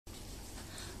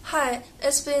Hi,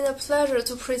 it's been a pleasure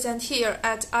to present here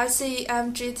at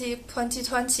ICEMGD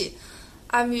 2020.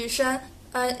 I'm Yushan,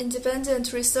 an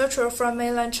independent researcher from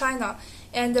Mainland China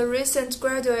and a recent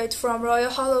graduate from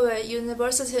Royal Holloway,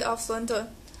 University of London.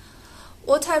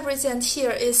 What I present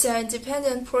here is an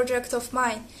independent project of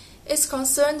mine. It's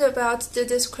concerned about the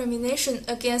discrimination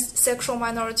against sexual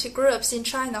minority groups in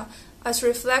China as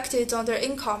reflected on their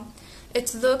income.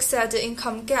 It looks at the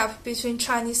income gap between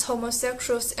Chinese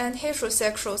homosexuals and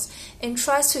heterosexuals and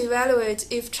tries to evaluate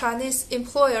if Chinese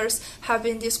employers have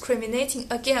been discriminating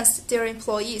against their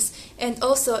employees and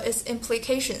also its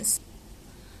implications.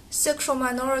 Sexual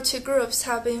minority groups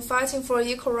have been fighting for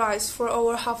equal rights for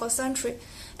over half a century,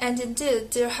 and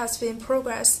indeed there has been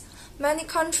progress. Many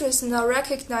countries now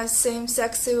recognize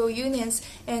same-sex civil unions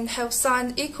and have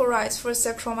signed equal rights for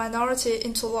sexual minority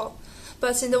into law.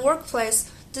 But in the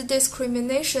workplace, the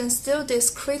discrimination still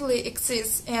discreetly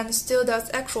exists and still does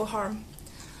actual harm.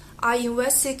 I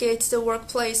investigate the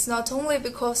workplace not only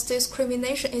because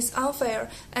discrimination is unfair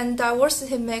and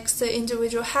diversity makes the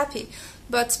individual happy,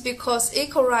 but because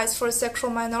equal rights for sexual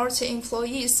minority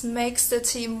employees makes the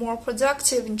team more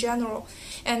productive in general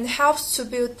and helps to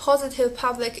build positive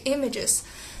public images.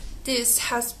 This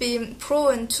has been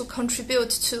proven to contribute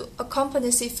to a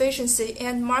company's efficiency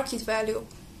and market value.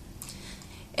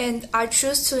 And I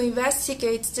choose to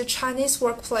investigate the Chinese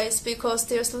workplace because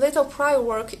there's little prior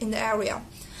work in the area.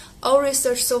 All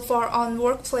research so far on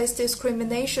workplace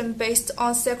discrimination based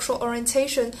on sexual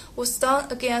orientation was done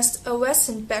against a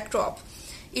Western backdrop.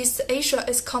 East Asia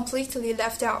is completely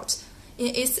left out.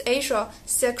 In East Asia,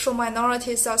 sexual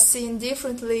minorities are seen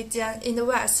differently than in the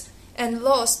West, and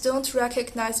laws don't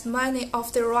recognize many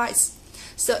of their rights.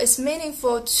 So it's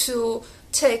meaningful to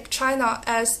take China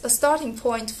as a starting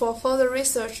point for further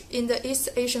research in the East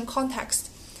Asian context.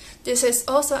 This is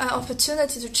also an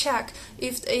opportunity to check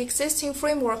if the existing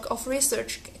framework of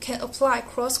research can apply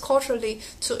cross-culturally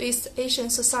to East Asian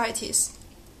societies.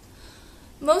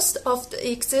 Most of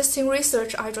the existing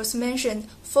research I just mentioned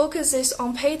focuses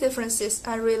on pay differences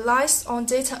and relies on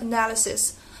data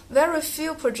analysis. Very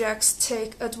few projects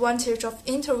take advantage of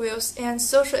interviews and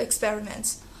social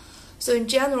experiments. So in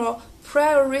general,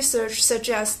 prior research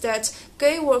suggests that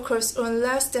gay workers earn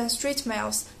less than straight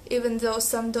males, even though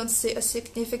some don't see a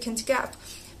significant gap,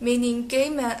 meaning gay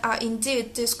men are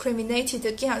indeed discriminated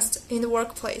against in the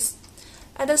workplace.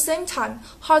 At the same time,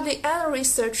 hardly any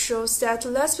research shows that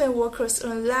lesbian workers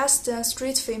earn less than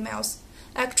straight females.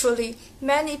 Actually,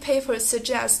 many papers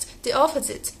suggest the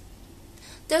opposite.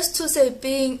 That's to say,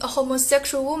 being a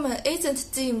homosexual woman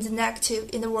isn't deemed negative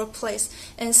in the workplace,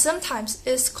 and sometimes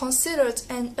is considered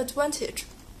an advantage.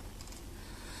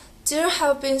 There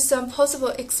have been some possible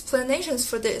explanations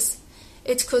for this.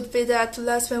 It could be that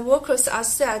lesbian workers are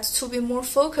said to be more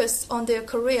focused on their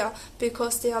career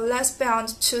because they are less bound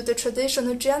to the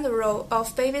traditional gender role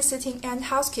of babysitting and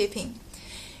housekeeping.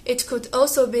 It could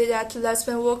also be that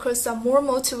lesbian workers are more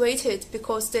motivated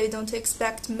because they don't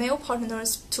expect male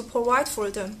partners to provide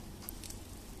for them.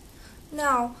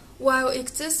 Now, while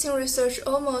existing research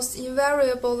almost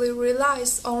invariably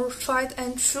relies on tried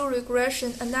and true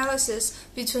regression analysis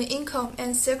between income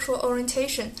and sexual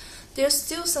orientation, there's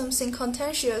still something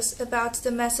contentious about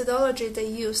the methodology they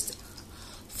used.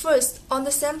 First, on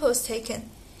the samples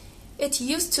taken. It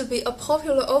used to be a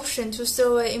popular option to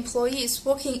survey employees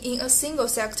working in a single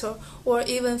sector or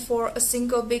even for a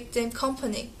single big-name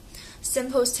company.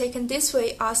 Samples taken this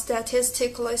way are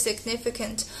statistically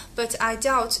significant, but I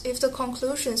doubt if the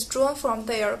conclusions drawn from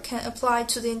there can apply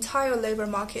to the entire labor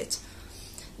market.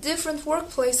 Different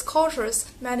workplace cultures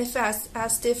manifest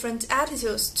as different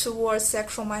attitudes towards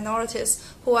sexual minorities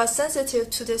who are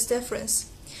sensitive to this difference.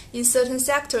 In certain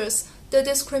sectors, the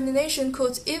discrimination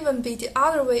could even be the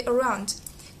other way around.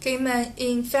 Gay men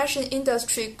in fashion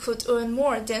industry could earn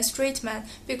more than straight men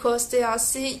because they are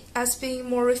seen as being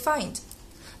more refined.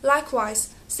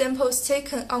 Likewise, samples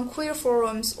taken on queer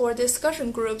forums or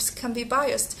discussion groups can be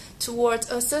biased toward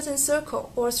a certain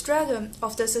circle or stratum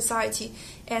of the society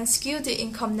and skew the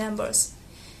income numbers.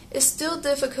 It's still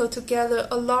difficult to gather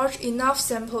a large enough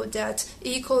sample that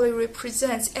equally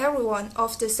represents everyone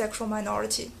of the sexual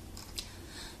minority.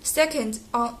 Second,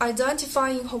 on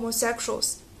identifying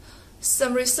homosexuals.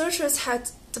 Some researchers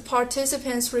had the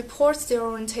participants report their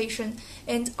orientation,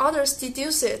 and others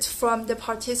deduce it from the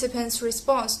participants'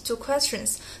 response to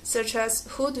questions such as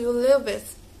 "Who do you live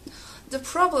with?" The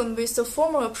problem with the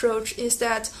former approach is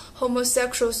that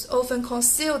homosexuals often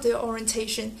conceal their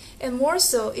orientation, and more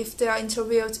so if they are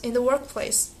interviewed in the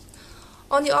workplace.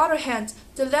 On the other hand,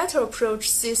 the latter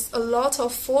approach sees a lot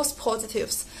of false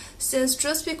positives, since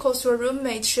just because your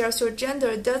roommate shares your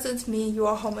gender doesn't mean you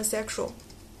are homosexual.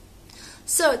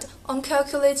 Third, on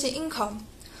calculating income.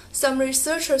 Some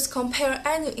researchers compare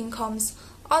annual incomes,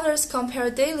 others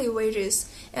compare daily wages,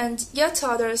 and yet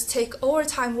others take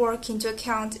overtime work into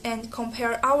account and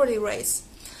compare hourly rates.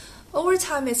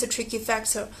 Overtime is a tricky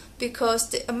factor because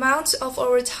the amount of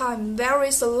overtime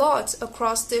varies a lot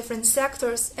across different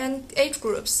sectors and age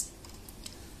groups.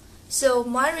 So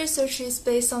my research is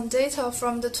based on data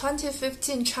from the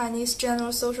 2015 Chinese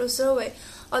General Social Survey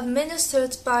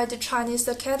administered by the Chinese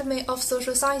Academy of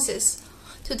Social Sciences.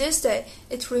 To this day,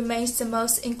 it remains the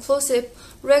most inclusive,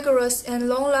 rigorous, and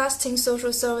long-lasting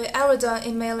social survey ever done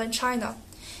in mainland China.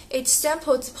 It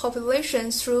sampled the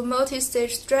population through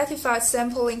multi-stage stratified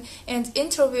sampling and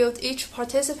interviewed each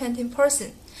participant in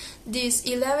person. These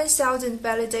 11,000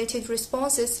 validated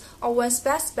responses are one's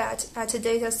best bet at a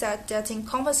dataset that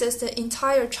encompasses the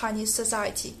entire Chinese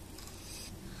society.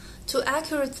 To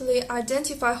accurately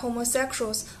identify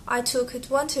homosexuals, I took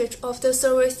advantage of the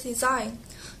survey's design.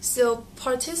 So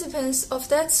participants of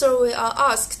that survey are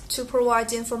asked to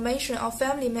provide information on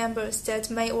family members that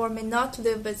may or may not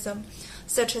live with them,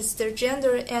 such as their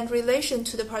gender and relation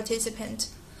to the participant.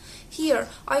 Here,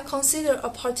 I consider a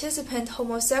participant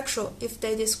homosexual if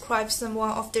they describe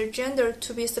someone of their gender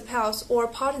to be spouse or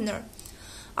partner.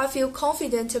 I feel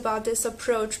confident about this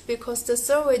approach because the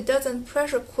survey doesn't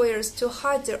pressure queers to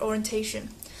hide their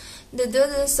orientation. The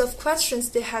dozens of questions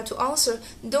they had to answer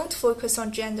don't focus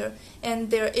on gender,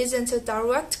 and there isn't a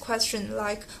direct question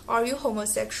like, "Are you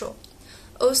homosexual?"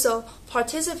 Also,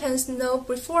 participants know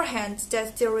beforehand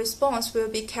that their response will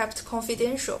be kept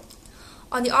confidential.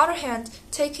 On the other hand,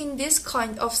 taking this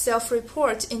kind of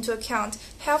self-report into account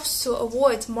helps to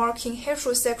avoid marking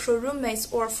heterosexual roommates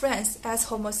or friends as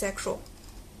homosexual.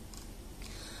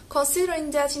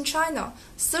 Considering that in China,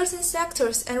 certain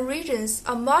sectors and regions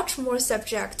are much more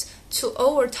subject to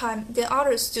overtime than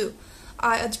others do,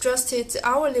 I adjusted the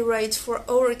hourly rate for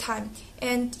overtime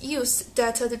and used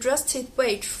that adjusted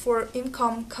wage for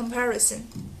income comparison.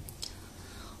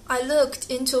 I looked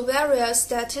into various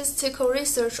statistical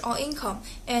research on income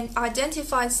and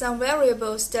identified some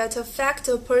variables that affect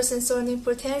a person's earning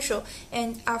potential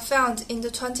and are found in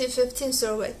the 2015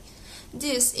 survey.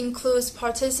 This includes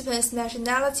participants'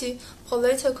 nationality,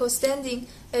 political standing,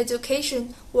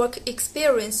 education, work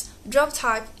experience, job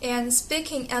type, and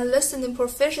speaking and listening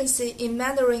proficiency in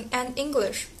Mandarin and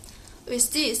English.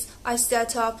 With this, I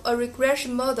set up a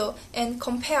regression model and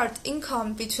compared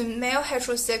income between male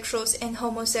heterosexuals and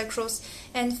homosexuals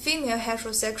and female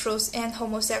heterosexuals and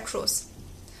homosexuals.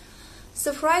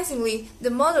 Surprisingly,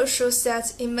 the model shows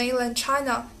that in mainland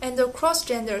China and across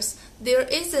genders, there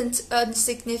isn't a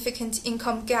significant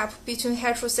income gap between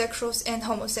heterosexuals and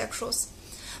homosexuals.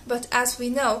 But as we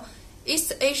know,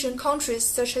 East Asian countries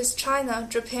such as China,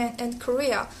 Japan, and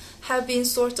Korea have been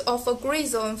sort of a gray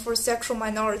zone for sexual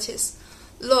minorities.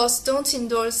 Laws don't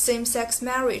endorse same-sex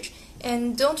marriage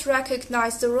and don't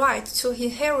recognize the right to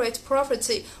inherit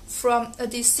property from a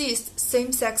deceased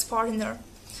same-sex partner.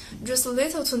 There's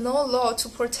little to no law to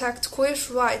protect queers'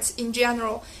 rights in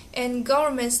general, and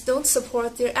governments don't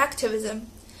support their activism.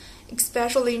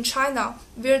 Especially in China,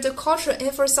 where the culture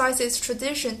emphasizes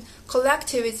tradition,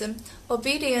 collectivism,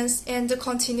 obedience, and the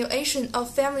continuation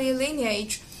of family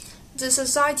lineage, the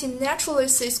society naturally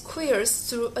sees queers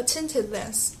through a tinted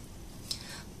lens.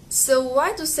 So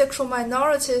why do sexual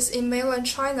minorities in mainland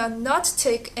China not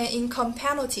take an income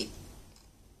penalty?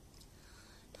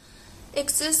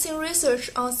 Existing research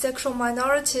on sexual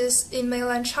minorities in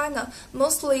mainland China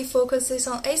mostly focuses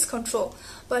on AIDS control,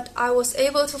 but I was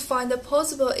able to find a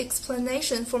possible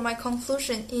explanation for my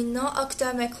conclusion in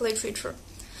non-academic literature.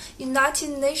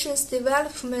 United Nations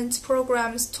Development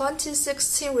Programme's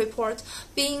 2016 report,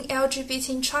 Being LGBT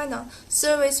in China,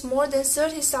 surveys more than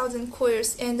 30,000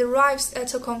 queers and arrives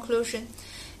at a conclusion.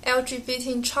 LGBT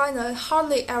in China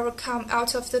hardly ever come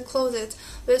out of the closet,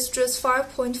 with just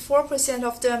 5.4%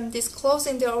 of them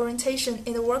disclosing their orientation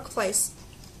in the workplace.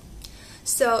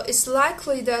 So it's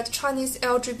likely that Chinese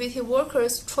LGBT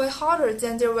workers try harder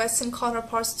than their Western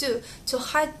counterparts do to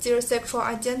hide their sexual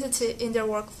identity in their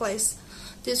workplace.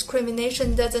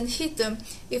 Discrimination doesn't hit them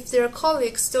if their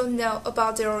colleagues don't know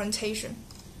about their orientation.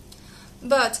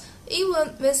 But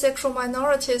even when sexual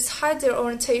minorities hide their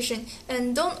orientation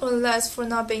and don't earn less for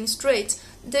not being straight,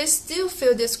 they still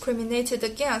feel discriminated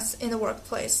against in the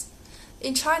workplace.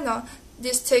 In China,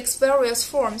 this takes various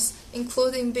forms,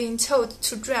 including being told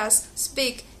to dress,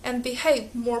 speak, and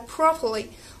behave more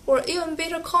properly, or even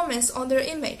bitter comments on their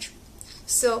image.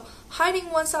 So,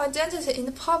 hiding one's identity in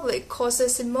the public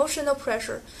causes emotional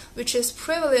pressure, which is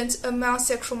prevalent among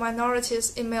sexual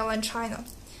minorities in mainland China.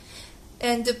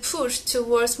 and the push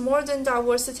towards modern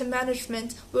diversity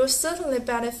management will certainly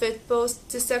benefit both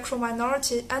the sexual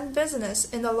minority and business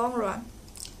in the long run.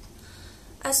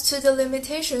 As to the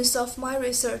limitations of my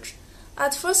research,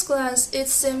 at first glance it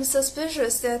seems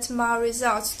suspicious that my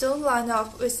results don't line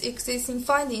up with existing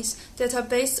findings that are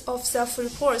based off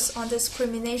self-reports on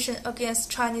discrimination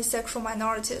against Chinese sexual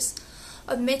minorities.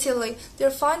 Admittedly,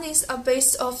 their findings are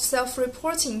based off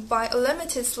self-reporting by a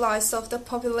limited slice of the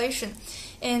population,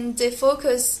 and they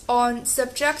focus on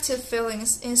subjective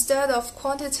feelings instead of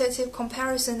quantitative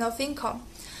comparison of income.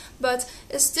 But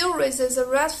it still raises a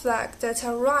red flag that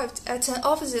I arrived at an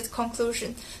opposite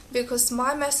conclusion because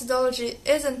my methodology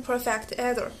isn't perfect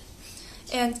either.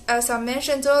 And as I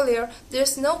mentioned earlier,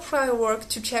 there's no prior work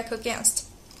to check against.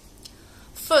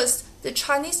 First, the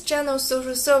Chinese General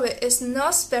Social Survey is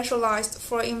not specialized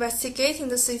for investigating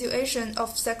the situation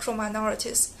of sexual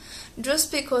minorities.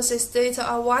 Just because its data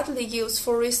are widely used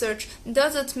for research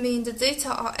doesn't mean the data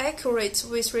are accurate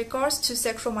with regards to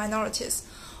sexual minorities.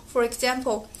 For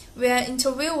example, when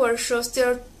interviewers show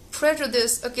their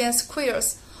prejudice against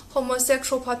queers,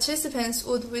 homosexual participants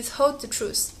would withhold the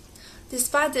truth.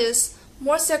 Despite this,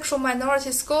 more sexual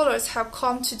minority scholars have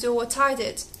come to do what I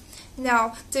did.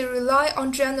 Now, they rely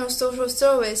on general social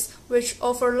surveys, which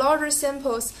offer larger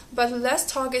samples but less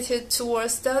targeted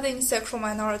towards studying sexual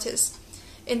minorities.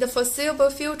 In the foreseeable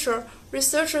future,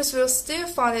 researchers will still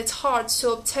find it hard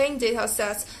to obtain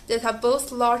datasets that are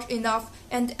both large enough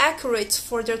and accurate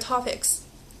for their topics.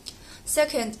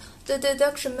 Second, the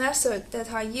deduction method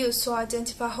that I use to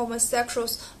identify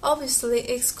homosexuals obviously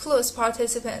excludes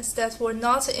participants that were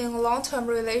not in a long-term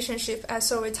relationship at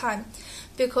survey time,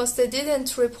 because they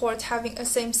didn't report having a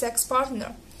same-sex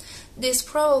partner. This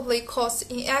probably caused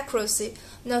inaccuracy,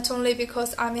 not only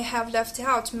because I may have left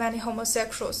out many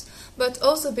homosexuals, but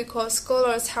also because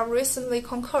scholars have recently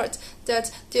concurred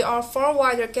that there are far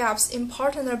wider gaps in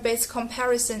partner-based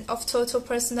comparison of total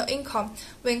personal income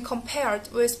when compared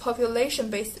with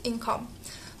population-based income.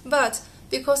 But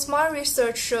because my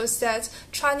research shows that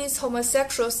Chinese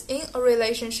homosexuals in a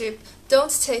relationship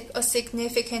don't take a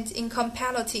significant income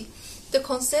penalty, the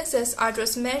consensus I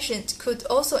just mentioned could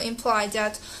also imply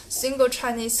that single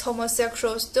Chinese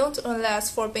homosexuals don't earn less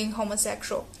for being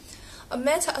homosexual. A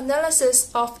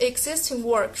meta-analysis of existing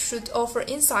work should offer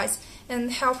insights and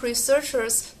help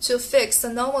researchers to fix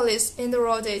anomalies in the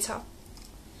raw data.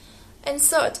 And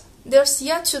third, there's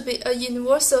yet to be a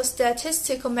universal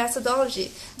statistical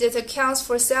methodology that accounts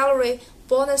for salary,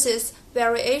 bonuses,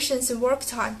 variations in work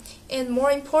time, and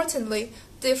more importantly,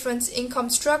 different income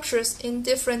structures in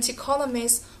different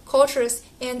economies, cultures,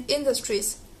 and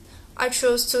industries. I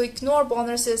chose to ignore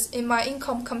bonuses in my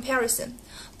income comparison,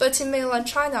 but in mainland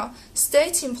China,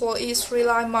 state employees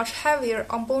rely much heavier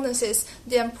on bonuses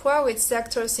than private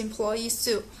sector's employees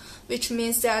do, which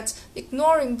means that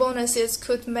ignoring bonuses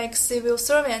could make civil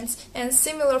servants and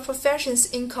similar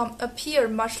professions' income appear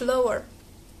much lower.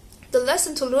 The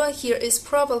lesson to learn here is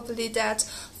probably that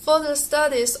further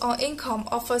studies on income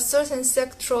of a certain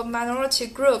sexual minority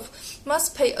group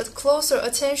must pay a closer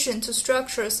attention to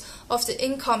structures of the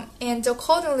income and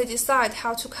accordingly decide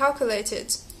how to calculate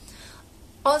it.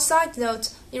 On a side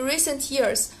note, in recent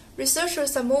years,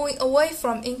 researchers are moving away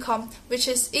from income, which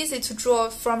is easy to draw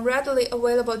from readily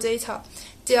available data.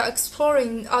 They are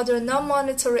exploring other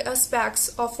non-monetary aspects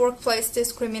of workplace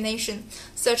discrimination,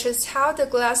 such as how the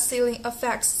glass ceiling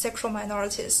affects sexual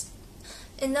minorities.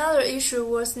 Another issue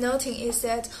worth noting is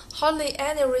that hardly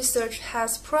any research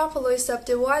has properly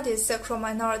subdivided sexual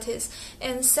minorities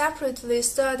and separately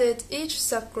studied each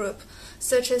subgroup,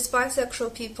 such as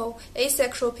bisexual people,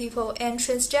 asexual people, and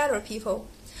transgender people.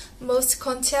 Most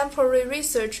contemporary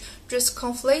research just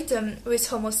conflate them with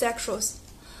homosexuals.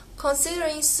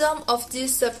 Considering some of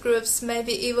these subgroups may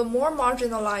be even more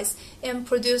marginalized and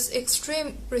produce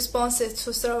extreme responses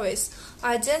to surveys,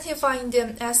 identifying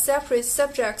them as separate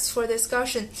subjects for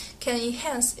discussion can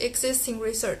enhance existing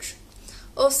research.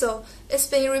 Also, it's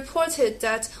been reported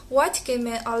that white gay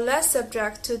men are less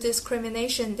subject to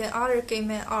discrimination than other gay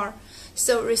men are,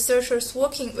 so researchers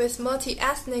working with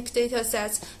multi-ethnic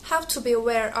datasets have to be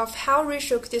aware of how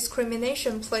racial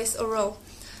discrimination plays a role.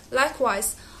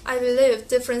 Likewise, I believe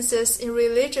differences in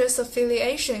religious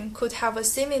affiliation could have a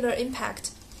similar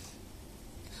impact.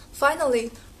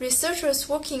 Finally, researchers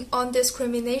working on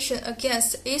discrimination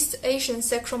against East Asian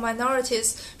sexual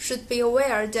minorities should be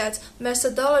aware that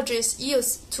methodologies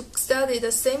used to study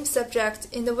the same subject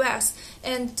in the West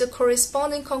and the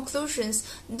corresponding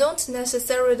conclusions don't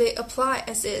necessarily apply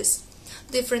as is.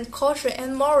 Different culture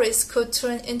and mores could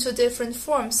turn into different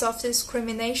forms of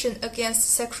discrimination against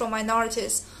sexual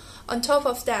minorities. On top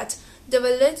of that, The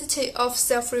validity of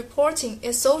self-reporting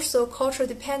is also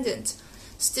culture-dependent.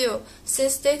 Still,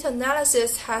 since data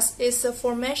analysis has its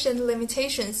aforementioned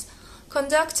limitations,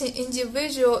 conducting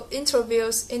individual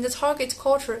interviews in the target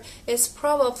culture is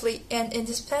probably an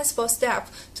indispensable step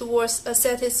towards a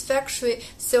satisfactory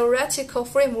theoretical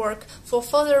framework for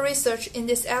further research in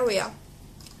this area.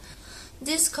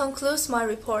 This concludes my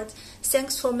report.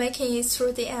 Thanks for making it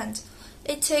through the end.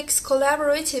 It takes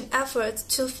collaborative effort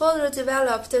to further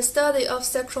develop the study of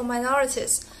sexual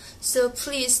minorities, so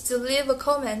please do leave a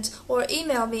comment or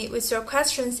email me with your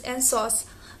questions and thoughts.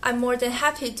 I'm more than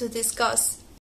happy to discuss.